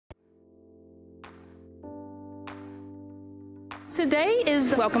Today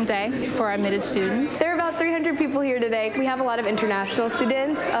is welcome day for our admitted students. There are about 300 people here today. We have a lot of international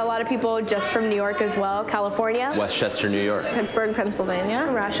students, a lot of people just from New York as well, California, Westchester, New York, Pittsburgh,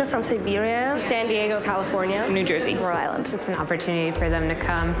 Pennsylvania, Russia from Siberia, San Diego, California, New Jersey, Rhode Island. It's an opportunity for them to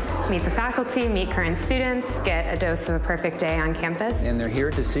come meet the faculty, meet current students, get a dose of a perfect day on campus. And they're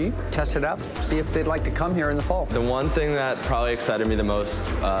here to test it out, see if they'd like to come here in the fall. The one thing that probably excited me the most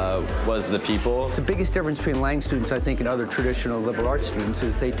was the people. The biggest difference between Lang students, I think, and other traditional liberal arts students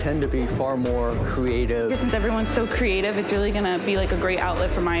is they tend to be far more creative. Since everyone's so creative, it's really going to be like a great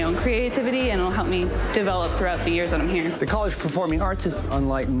outlet for my own creativity, and it'll help me develop throughout the years that I'm here. The College of Performing Arts is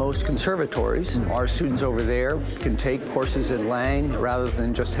unlike most conservatories. Our students over there can take courses at Lang rather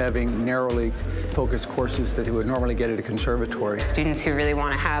than just having narrowly focused courses that you would normally get at a conservatory. Students who really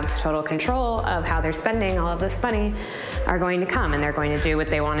want to have total control of how they're spending all of this money are going to come, and they're going to do what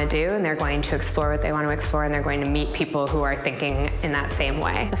they want to do, and they're going to explore what they want to explore, and they're going to meet people who are thinking in that same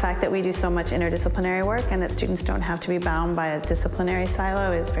way. The fact that we do so much interdisciplinary work and that students don't have to be bound by a disciplinary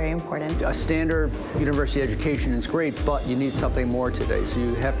silo is very important. A standard university education is great, but you need something more today, so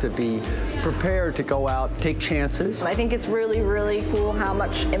you have to be prepared to go out, take chances. I think it's really, really cool how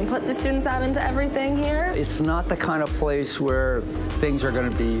much input the students have into everything here. It's not the kind of place where things are going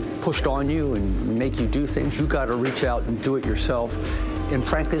to be pushed on you and make you do things. You've got to reach out and do it yourself. And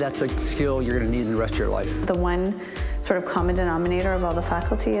frankly, that's a skill you're going to need in the rest of your life. The one sort of common denominator of all the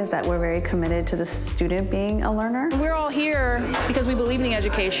faculty is that we're very committed to the student being a learner. We're all here because we believe in the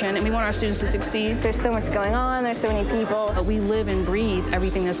education and we want our students to succeed. There's so much going on, there's so many people. We live and breathe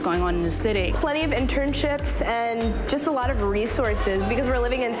everything that's going on in the city. Plenty of internships and just a lot of resources because we're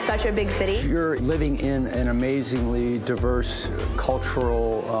living in such a big city. You're living in an amazingly diverse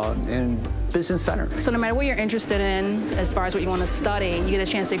cultural and business center. So no matter what you're interested in, as far as what you want to study, you get a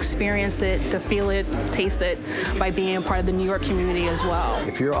chance to experience it, to feel it, taste it, by being a part of the New York community as well.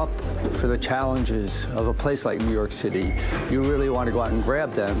 If you're up for the challenges of a place like New York City, you really want to go out and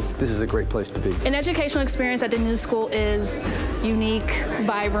grab them, this is a great place to be. An educational experience at the New School is unique,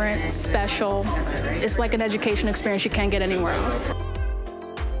 vibrant, special. It's like an education experience you can't get anywhere else.